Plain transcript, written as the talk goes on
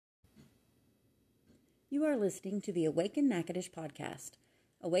You are listening to the Awaken Natchitoches podcast.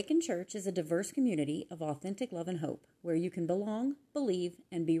 Awaken Church is a diverse community of authentic love and hope, where you can belong, believe,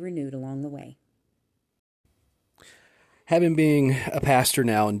 and be renewed along the way. Having being a pastor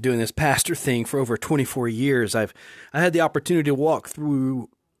now and doing this pastor thing for over 24 years, I had the opportunity to walk through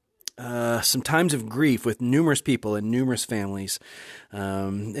some times of grief with numerous people and numerous families.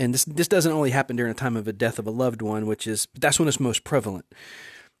 And this doesn't only happen during a time of a death of a loved one, that's when it's most prevalent.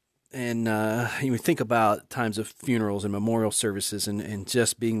 And you think about times of funerals and memorial services and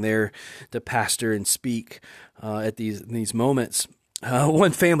just being there to pastor and speak at these moments.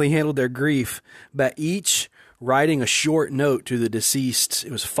 One family handled their grief by each writing a short note to the deceased.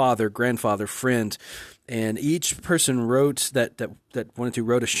 It was father, grandfather, friend, and each person wrote that wanted to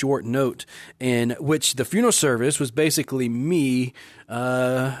wrote a short note, in which the funeral service was basically me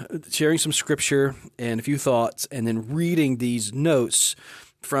sharing some scripture and a few thoughts, and then reading these notes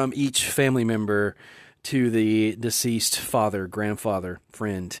from each family member to the deceased father, grandfather,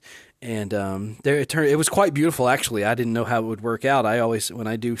 friend. And it was quite beautiful, actually. I didn't know how it would work out. When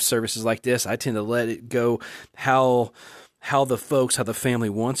I do services like this, I tend to let it go how the family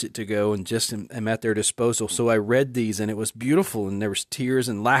wants it to go, and just am at their disposal. So I read these, and it was beautiful, and there was tears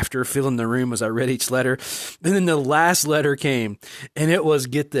and laughter filling the room as I read each letter. And then the last letter came, and it was,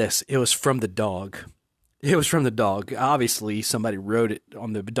 get this, it was from the dog. It was from the dog. Obviously, somebody wrote it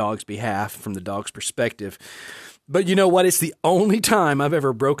on the dog's behalf, from the dog's perspective. But you know what? It's the only time I've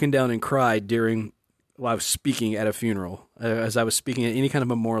ever broken down and cried while I was speaking at a funeral, as I was speaking at any kind of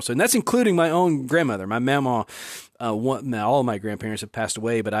memorial. And that's including my own grandmother, my mama. All of my grandparents have passed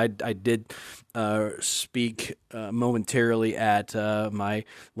away, but I did speak momentarily at my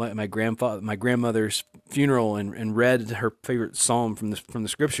grandmother's funeral and read her favorite psalm from the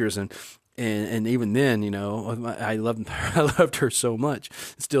scriptures. And even then, you know, I loved her so much,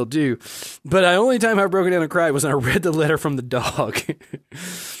 still do. But the only time I broke down and cried was when I read the letter from the dog.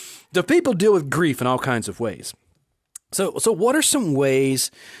 So people deal with grief in all kinds of ways. So what are some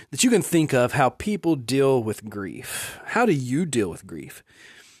ways that you can think of how people deal with grief? How do you deal with grief?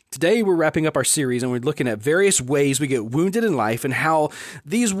 Today, we're wrapping up our series, and we're looking at various ways we get wounded in life and how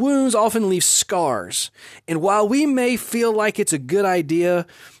these wounds often leave scars. And while we may feel like it's a good idea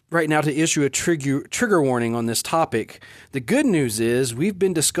right now to issue a trigger warning on this topic, the good news is we've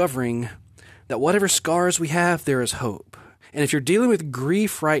been discovering that whatever scars we have, there is hope. And if you're dealing with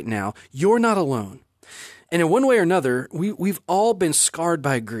grief right now, you're not alone. And in one way or another, we've all been scarred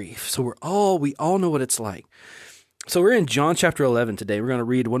by grief. So we all know what it's like. So we're in John chapter 11 today. We're going to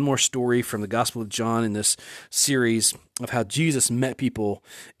read one more story from the Gospel of John in this series of how Jesus met people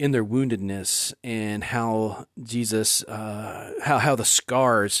in their woundedness, and how Jesus, how the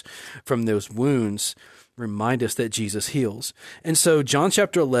scars from those wounds remind us that Jesus heals. And so John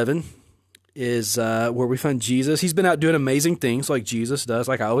chapter 11 is where we find Jesus. He's been out doing amazing things like Jesus does.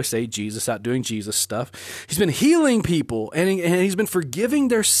 Like I always say, Jesus out doing Jesus stuff. He's been healing people, and he's been forgiving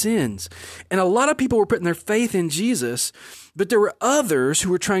their sins. And a lot of people were putting their faith in Jesus, but there were others who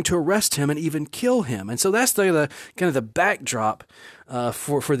were trying to arrest him and even kill him. And so that's the kind of the backdrop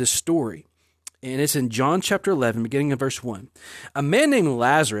for this story. And it's in John chapter 11, beginning in verse 1. A man named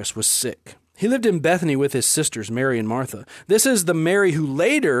Lazarus was sick. He lived in Bethany with his sisters, Mary and Martha. This is the Mary who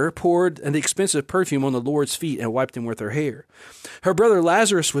later poured the expensive perfume on the Lord's feet and wiped him with her hair. Her brother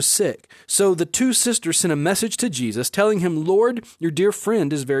Lazarus was sick, so the two sisters sent a message to Jesus telling him, "Lord, your dear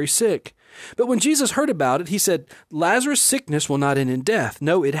friend is very sick." But when Jesus heard about it, he said, "Lazarus' sickness will not end in death.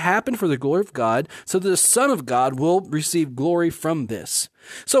 No, it happened for the glory of God, so that the Son of God will receive glory from this."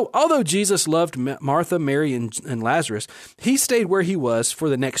 So although Jesus loved Martha, Mary, and Lazarus, he stayed where he was for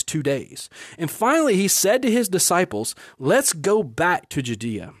the next 2 days. And finally, he said to his disciples, "Let's go back to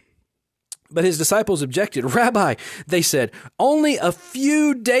Judea." But his disciples objected. "Rabbi," they said, "only a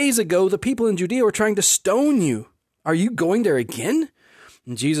few days ago, the people in Judea were trying to stone you. Are you going there again?"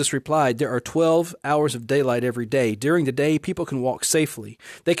 And Jesus replied, "There are 12 hours of daylight every day. During the day, people can walk safely.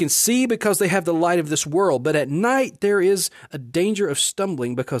 They can see because they have the light of this world. But at night, there is a danger of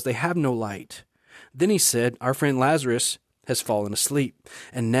stumbling because they have no light." Then he said, "Our friend Lazarus has fallen asleep,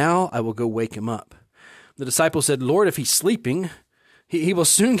 and now I will go wake him up." The disciples said, "Lord, if he's sleeping, he will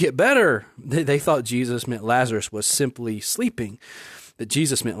soon get better." They thought Jesus meant Lazarus was simply sleeping, but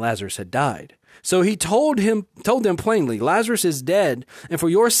Jesus meant Lazarus had died. So he told them plainly, "Lazarus is dead, and for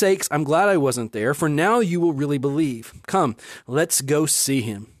your sakes I'm glad I wasn't there, for now you will really believe. Come, let's go see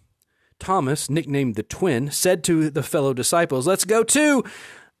him." Thomas, nicknamed the twin, said to the fellow disciples, "Let's go too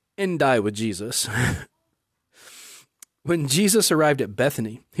and die with Jesus." When Jesus arrived at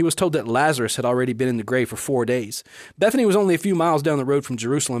Bethany, he was told that Lazarus had already been in the grave for 4 days. Bethany was only a few miles down the road from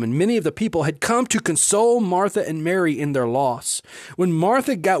Jerusalem, and many of the people had come to console Martha and Mary in their loss. When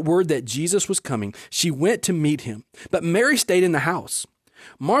Martha got word that Jesus was coming, she went to meet him, but Mary stayed in the house.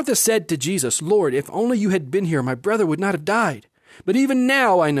 Martha said to Jesus, "Lord, if only you had been here, my brother would not have died. But even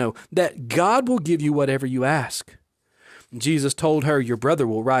now I know that God will give you whatever you ask." Jesus told her, "Your brother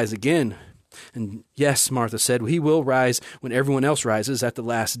will rise again." And yes, Martha said, "He will rise when everyone else rises at the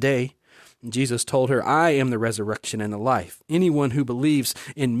last day." And Jesus told her, "I am the resurrection and the life. Anyone who believes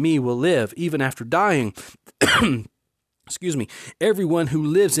in me will live, even after dying." Excuse me. "Everyone who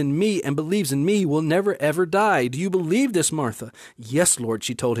lives in me and believes in me will never ever die. Do you believe this, Martha?" "Yes, Lord,"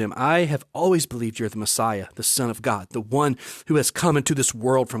 she told him. "I have always believed you're the Messiah, the Son of God, the one who has come into this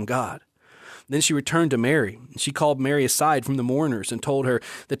world from God." Then she returned to Mary. She called Mary aside from the mourners and told her,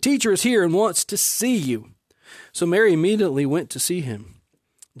 "The teacher is here and wants to see you." So Mary immediately went to see him.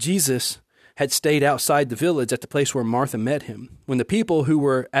 Jesus had stayed outside the village at the place where Martha met him. When the people who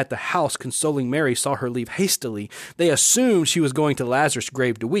were at the house consoling Mary saw her leave hastily, they assumed she was going to Lazarus'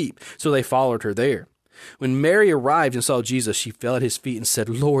 grave to weep, so they followed her there. When Mary arrived and saw Jesus, she fell at his feet and said,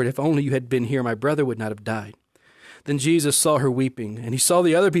 "Lord, if only you had been here, my brother would not have died." Then Jesus saw her weeping, and he saw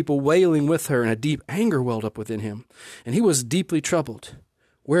the other people wailing with her, and a deep anger welled up within him, and he was deeply troubled.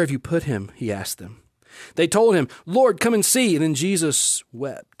 "Where have you put him?" he asked them. They told him, "Lord, come and see." And then Jesus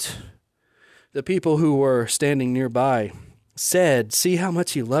wept. The people who were standing nearby said, "See how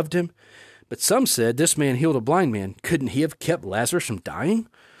much he loved him." But some said, "This man healed a blind man. Couldn't he have kept Lazarus from dying?"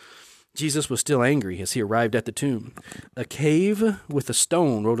 Jesus was still angry as he arrived at the tomb. A cave with a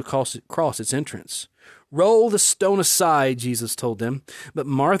stone rolled across its entrance. "Roll the stone aside," Jesus told them. But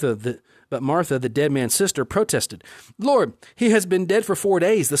Martha, the dead man's sister, protested, "Lord, he has been dead for 4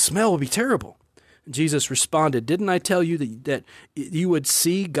 days. The smell will be terrible." Jesus responded, "Didn't I tell you that you would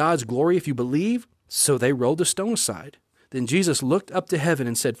see God's glory if you believe?" So they rolled the stone aside. Then Jesus looked up to heaven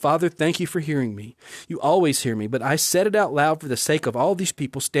and said, "Father, thank you for hearing me. You always hear me, but I said it out loud for the sake of all these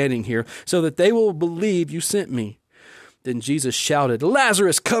people standing here, so that they will believe you sent me." Then Jesus shouted,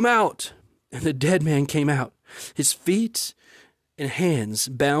 "Lazarus, come out!" And the dead man came out, his feet and hands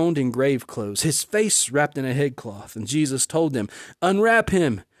bound in grave clothes, his face wrapped in a headcloth. And Jesus told them, "Unwrap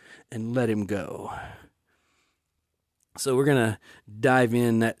him and let him go." So we're going to dive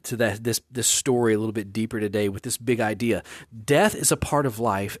into this story a little bit deeper today with this big idea. Death is a part of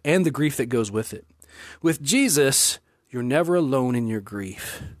life and the grief that goes with it. With Jesus, you're never alone in your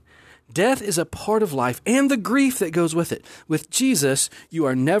grief. Death is a part of life and the grief that goes with it. With Jesus, you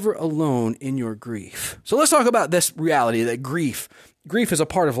are never alone in your grief. So let's talk about this reality that grief is a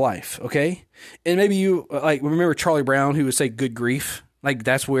part of life, okay? And maybe you remember Charlie Brown, who would say "good grief." Like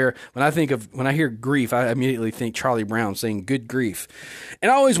that's where, when I hear grief, I immediately think Charlie Brown saying "good grief." And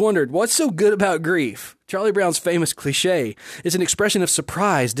I always wondered, what's so good about grief? Charlie Brown's famous cliche is an expression of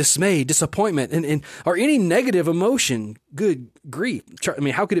surprise, dismay, disappointment, or any negative emotion. Good grief.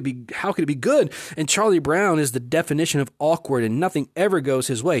 How could it be good? And Charlie Brown is the definition of awkward and nothing ever goes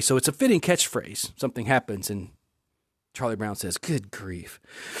his way. So it's a fitting catchphrase. Something happens and Charlie Brown says, "Good grief."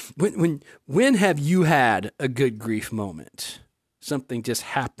 When have you had a good grief moment? Something just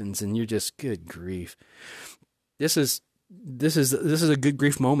happens and you're just, good grief. This is a good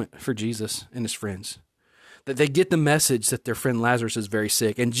grief moment for Jesus and his friends. That they get the message that their friend Lazarus is very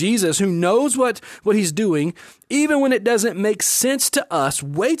sick. And Jesus, who knows what he's doing, even when it doesn't make sense to us,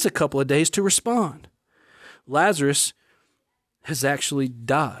 waits a couple of days to respond. Lazarus has actually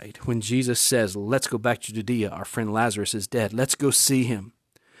died when Jesus says, "Let's go back to Judea. Our friend Lazarus is dead. Let's go see him."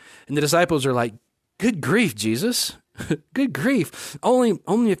 And the disciples are like, "Good grief, Jesus." Good grief. Only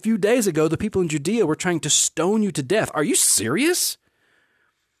a few days ago, the people in Judea were trying to stone you to death. Are you serious?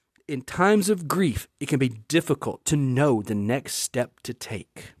 In times of grief, it can be difficult to know the next step to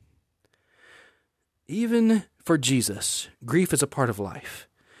take. Even for Jesus, grief is a part of life.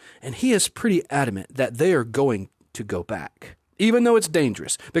 And he is pretty adamant that they are going to go back, even though it's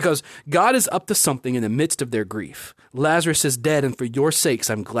dangerous, because God is up to something in the midst of their grief. Lazarus is dead, and for your sakes,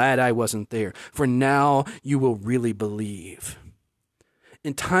 I'm glad I wasn't there, for now you will really believe.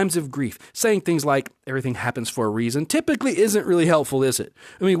 In times of grief, saying things like everything happens for a reason typically isn't really helpful, is it?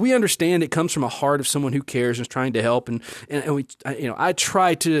 I mean, we understand it comes from a heart of someone who cares and is trying to help, and I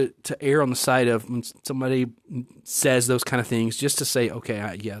try to err on the side of when somebody says those kind of things, just to say,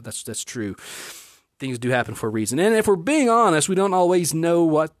 okay, yeah, that's true. Things do happen for a reason. And if we're being honest, we don't always know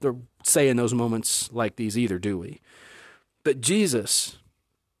what to say in those moments like these either, do we? But Jesus,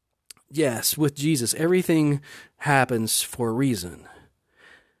 yes, with Jesus, everything happens for a reason.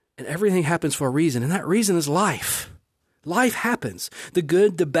 And everything happens for a reason, and that reason is life. Life happens. The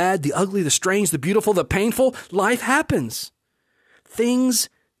good, the bad, the ugly, the strange, the beautiful, the painful. Life happens. Things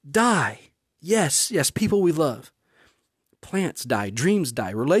die. Yes, people we love. Plants die, dreams die,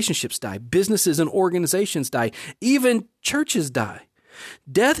 relationships die, businesses and organizations die, even churches die.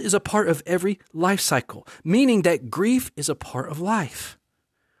 Death is a part of every life cycle, meaning that grief is a part of life.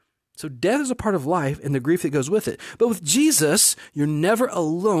 So death is a part of life and the grief that goes with it. But with Jesus, you're never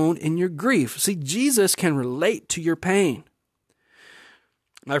alone in your grief. See, Jesus can relate to your pain.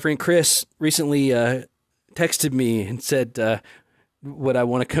 My friend Chris recently texted me and said, would I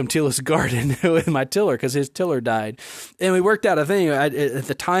want to come till his garden with my tiller because his tiller died. And we worked out a thing.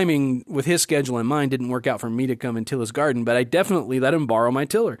 The timing with his schedule in mind didn't work out for me to come and till his garden, but I definitely let him borrow my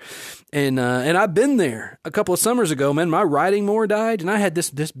tiller. And I've been there a couple of summers ago, man. My riding mower died and I had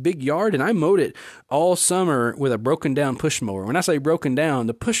this big yard and I mowed it all summer with a broken down push mower. When I say broken down,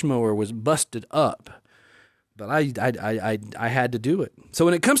 the push mower was busted up. But I had to do it. So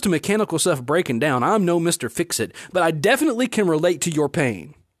when it comes to mechanical stuff breaking down, I'm no Mr. Fix-It, but I definitely can relate to your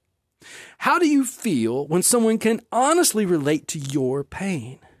pain. How do you feel when someone can honestly relate to your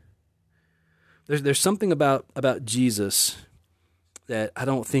pain? There's something about Jesus that I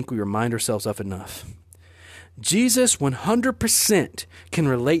don't think we remind ourselves of enough. Jesus 100% can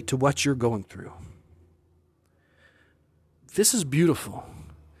relate to what you're going through. This is beautiful.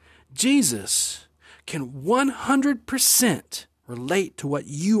 Jesus can 100% relate to what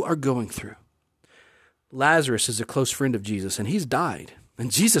you are going through. Lazarus is a close friend of Jesus, and he's died.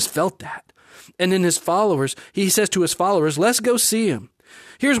 And Jesus felt that. And then he says to his followers, let's go see him.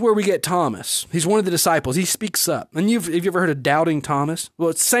 Here's where we get Thomas. He's one of the disciples. He speaks up. And have you ever heard of Doubting Thomas? Well,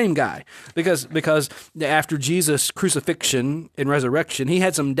 it's the same guy. Because after Jesus' crucifixion and resurrection, he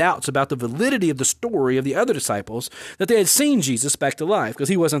had some doubts about the validity of the story of the other disciples that they had seen Jesus back to life because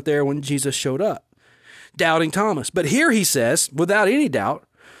he wasn't there when Jesus showed up. Doubting Thomas. But here he says, without any doubt,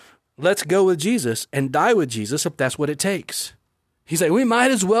 let's go with Jesus and die with Jesus if that's what it takes. He's like, we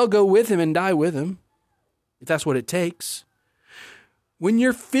might as well go with him and die with him if that's what it takes. When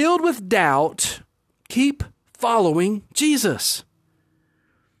you're filled with doubt, keep following Jesus.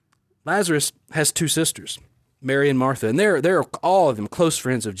 Lazarus has two sisters, Mary and Martha, and they're all of them close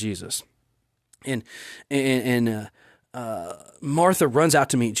friends of Jesus. And Martha runs out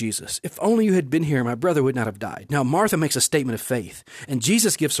to meet Jesus. If only you had been here, my brother would not have died. Now, Martha makes a statement of faith, and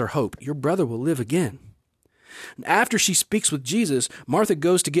Jesus gives her hope. Your brother will live again. And after she speaks with Jesus, Martha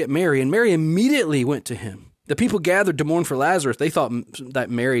goes to get Mary, and Mary immediately went to him. The people gathered to mourn for Lazarus. They thought that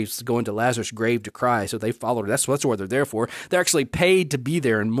Mary's going to Lazarus' grave to cry, so they followed her. That's what they're there for. They're actually paid to be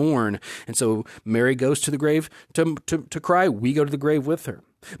there and mourn. And so Mary goes to the grave to cry. We go to the grave with her.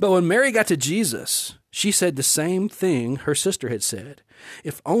 But when Mary got to Jesus, she said the same thing her sister had said.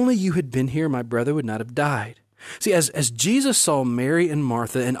 If only you had been here, my brother would not have died. See, as Jesus saw Mary and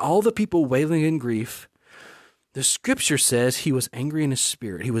Martha and all the people wailing in grief, the scripture says he was angry in his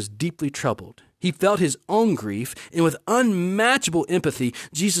spirit. He was deeply troubled. He felt his own grief, and with unmatchable empathy,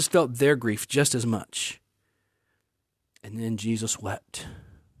 Jesus felt their grief just as much. And then Jesus wept.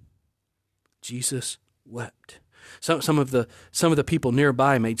 Jesus wept. Some of the people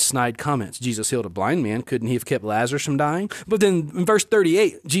nearby made snide comments. Jesus healed a blind man. Couldn't he have kept Lazarus from dying? But then in verse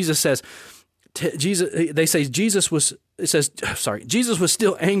 38, Jesus says, Jesus was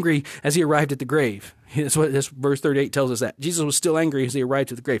still angry as he arrived at the grave. That's what verse 38 tells us that. Jesus was still angry as he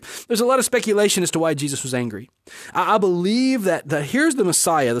arrived at the grave. There's a lot of speculation as to why Jesus was angry. I believe that here's the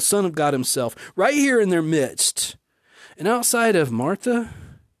Messiah, the Son of God himself, right here in their midst. And outside of Martha,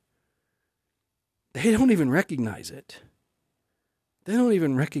 they don't even recognize it. They don't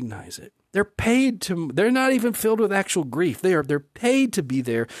even recognize it. They're not even filled with actual grief. They're paid to be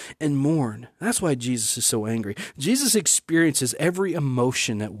there and mourn. That's why Jesus is so angry. Jesus experiences every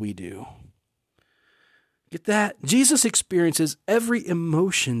emotion that we do. Get that? Jesus experiences every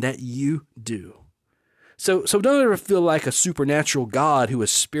emotion that you do. So don't ever feel like a supernatural God who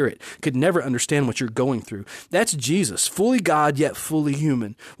is spirit could never understand what you're going through. That's Jesus, fully God yet fully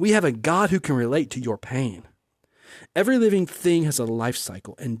human. We have a God who can relate to your pain. Every living thing has a life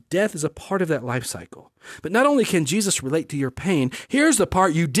cycle, and death is a part of that life cycle. But not only can Jesus relate to your pain, here's the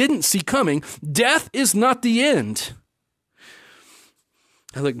part you didn't see coming. Death is not the end.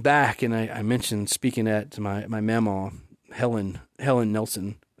 I look back and I mentioned speaking at my mama, Helen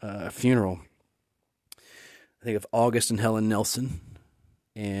Nelson, funeral. I think of August and Helen Nelson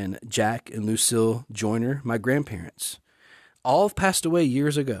and Jack and Lucille Joyner, my grandparents. All passed away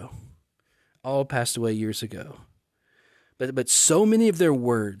years ago. But so many of their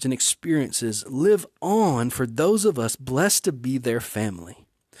words and experiences live on for those of us blessed to be their family.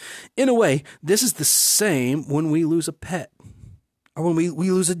 In a way, this is the same when we lose a pet, or when we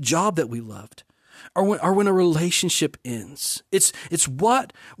lose a job that we loved, or when a relationship ends. It's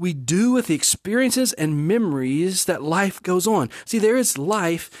what we do with the experiences and memories that life goes on. See, there is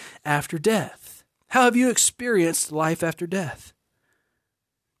life after death. How have you experienced life after death?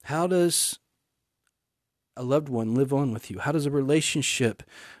 How does a loved one live on with you? How does a relationship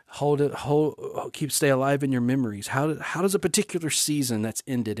stay alive in your memories? How does a particular season that's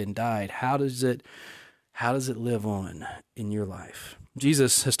ended and died, how does it live on in your life?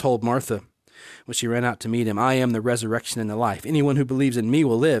 Jesus has told Martha when she ran out to meet him, I am the resurrection and the life. Anyone who believes in me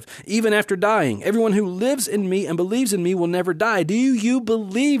will live, even after dying. Everyone who lives in me and believes in me will never die. Do you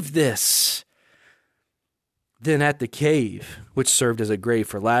believe this? Then at the cave, which served as a grave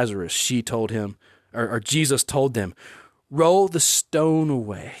for Lazarus, she told him, or Jesus told them, roll the stone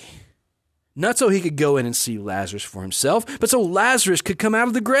away. Not so he could go in and see Lazarus for himself, but so Lazarus could come out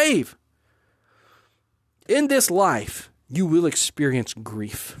of the grave. In this life, you will experience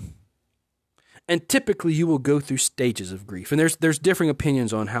grief. And typically you will go through stages of grief. And there's differing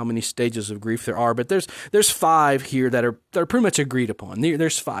opinions on how many stages of grief there are, but there's 5 here that are pretty much agreed upon.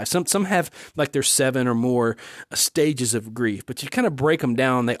 There's 5. Some have like there's 7 or more stages of grief, but you kind of break them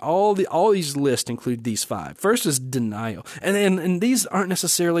down. All these lists include these 5. First is denial. And these don't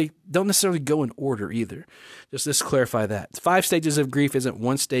necessarily go in order either. Just clarify that. 5 stages of grief isn't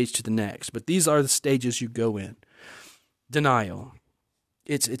one stage to the next, but these are the stages you go in. Denial.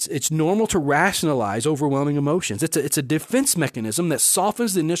 It's normal to rationalize overwhelming emotions. It's a defense mechanism that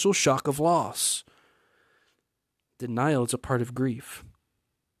softens the initial shock of loss. Denial is a part of grief.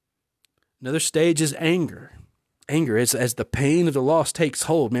 Another stage is anger. Anger is as the pain of the loss takes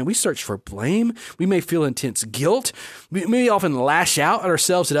hold. Man, we search for blame. We may feel intense guilt. We may often lash out at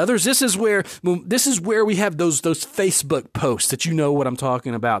ourselves and others. This is where we have those Facebook posts that you know what I'm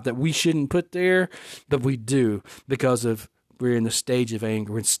talking about that we shouldn't put there, but we do because we're in the stage of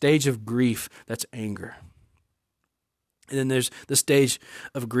anger. We're in the stage of grief. That's anger. And then there's the stage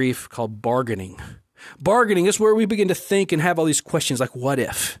of grief called bargaining. Bargaining is where we begin to think and have all these questions like, what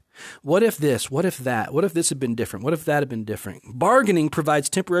if? What if this? What if that? What if this had been different? What if that had been different? Bargaining provides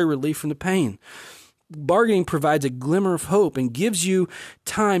temporary relief from the pain. Bargaining provides a glimmer of hope and gives you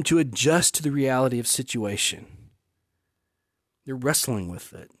time to adjust to the reality of situation. You're wrestling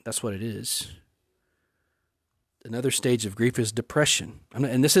with it. That's what it is. Another stage of grief is depression.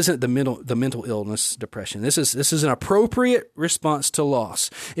 And this isn't the mental illness depression. This is an appropriate response to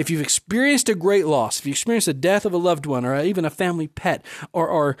loss. If you've experienced a great loss, if you experienced the death of a loved one or even a family pet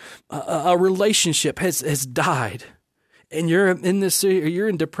or a relationship has died and you're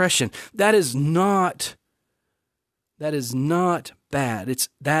in depression, that is not bad.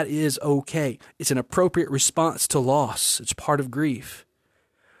 That is okay. It's an appropriate response to loss. It's part of grief.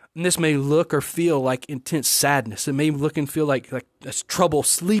 And this may look or feel like intense sadness. It may look and feel like trouble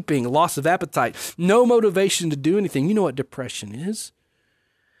sleeping, loss of appetite, no motivation to do anything. You know what depression is.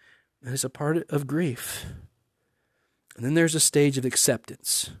 It's a part of grief. And then there's a stage of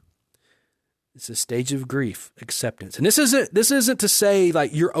acceptance. It's a stage of grief, acceptance. And this isn't to say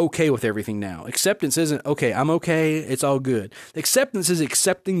like you're okay with everything now. Acceptance isn't, okay, I'm okay, it's all good. Acceptance is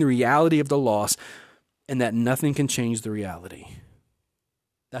accepting the reality of the loss and that nothing can change the reality.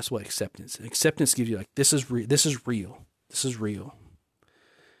 That's what acceptance. Acceptance gives you like, this is real. This is real.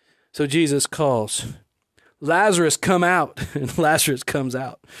 So Jesus calls, Lazarus, come out. And Lazarus comes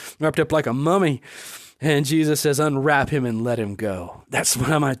out, wrapped up like a mummy. And Jesus says, unwrap him and let him go. That's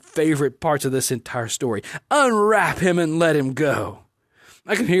one of my favorite parts of this entire story. Unwrap him and let him go.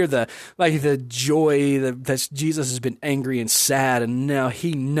 I can hear the joy that Jesus has been angry and sad, and now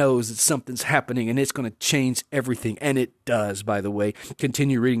he knows that something's happening and it's going to change everything. And it does, by the way.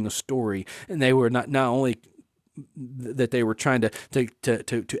 Continue reading the story. And they were not only that they were trying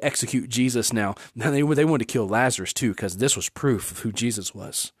to execute Jesus now they wanted to kill Lazarus too, because this was proof of who Jesus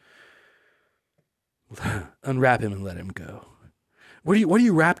was. Unwrap him and let him go. What are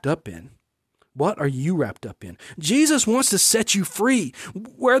you wrapped up in? What are you wrapped up in? Jesus wants to set you free.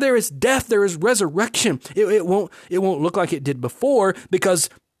 Where there is death, there is resurrection. It won't look like it did before, because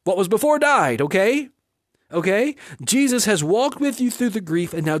what was before died, okay? Okay? Jesus has walked with you through the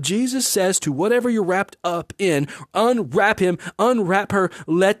grief, and now Jesus says to whatever you're wrapped up in, unwrap him, unwrap her,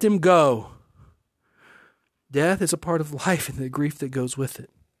 let them go. Death is a part of life and the grief that goes with it.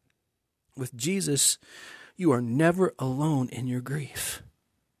 With Jesus, you are never alone in your grief.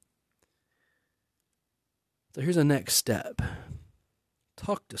 So here's the next step.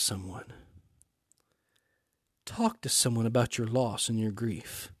 Talk to someone. Talk to someone about your loss and your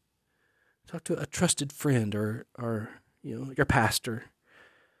grief. Talk to a trusted friend or your pastor.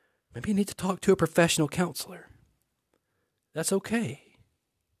 Maybe you need to talk to a professional counselor. That's okay.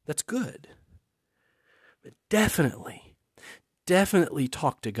 That's good. But definitely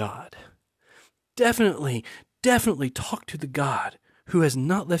talk to God. Definitely talk to the God who has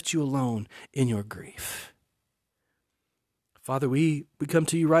not left you alone in your grief. Father, we come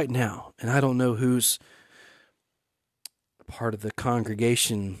to you right now, and I don't know who's part of the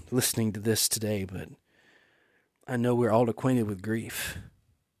congregation listening to this today, but I know we're all acquainted with grief.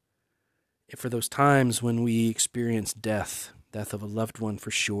 And for those times when we experience death of a loved one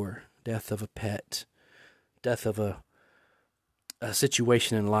for sure, death of a pet, death of a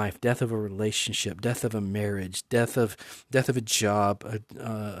situation in life, death of a relationship, death of a marriage, death of a job,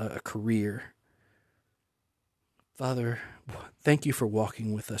 a career. Father, thank you for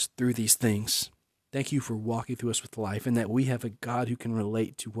walking with us through these things. Thank you for walking through us with life, and that we have a God who can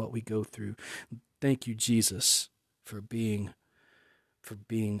relate to what we go through. Thank you, Jesus, for being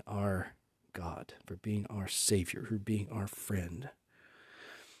our God, for being our Savior, for being our friend.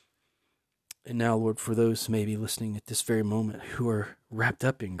 And now, Lord, for those maybe listening at this very moment who are wrapped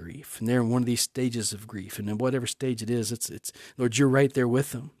up in grief, and they're in one of these stages of grief, and in whatever stage it is, it's Lord, you're right there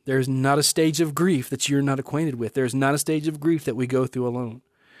with them. There's not a stage of grief that you're not acquainted with. There's not a stage of grief that we go through alone.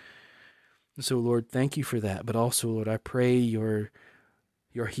 And so, Lord, thank you for that. But also, Lord, I pray your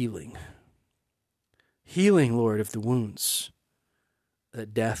healing. Healing, Lord, of the wounds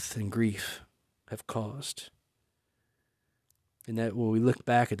that death and grief have caused. And that when we look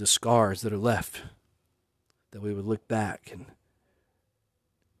back at the scars that are left, that we would look back and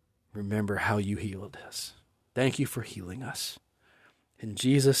remember how you healed us. Thank you for healing us. In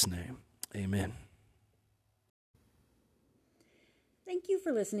Jesus' name, amen. Thank you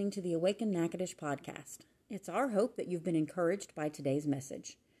for listening to the Awaken Natchitoches podcast. It's our hope that you've been encouraged by today's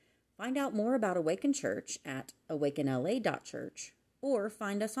message. Find out more about Awaken Church at awakenla.church or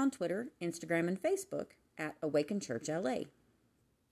find us on Twitter, Instagram, and Facebook at Awaken Church LA.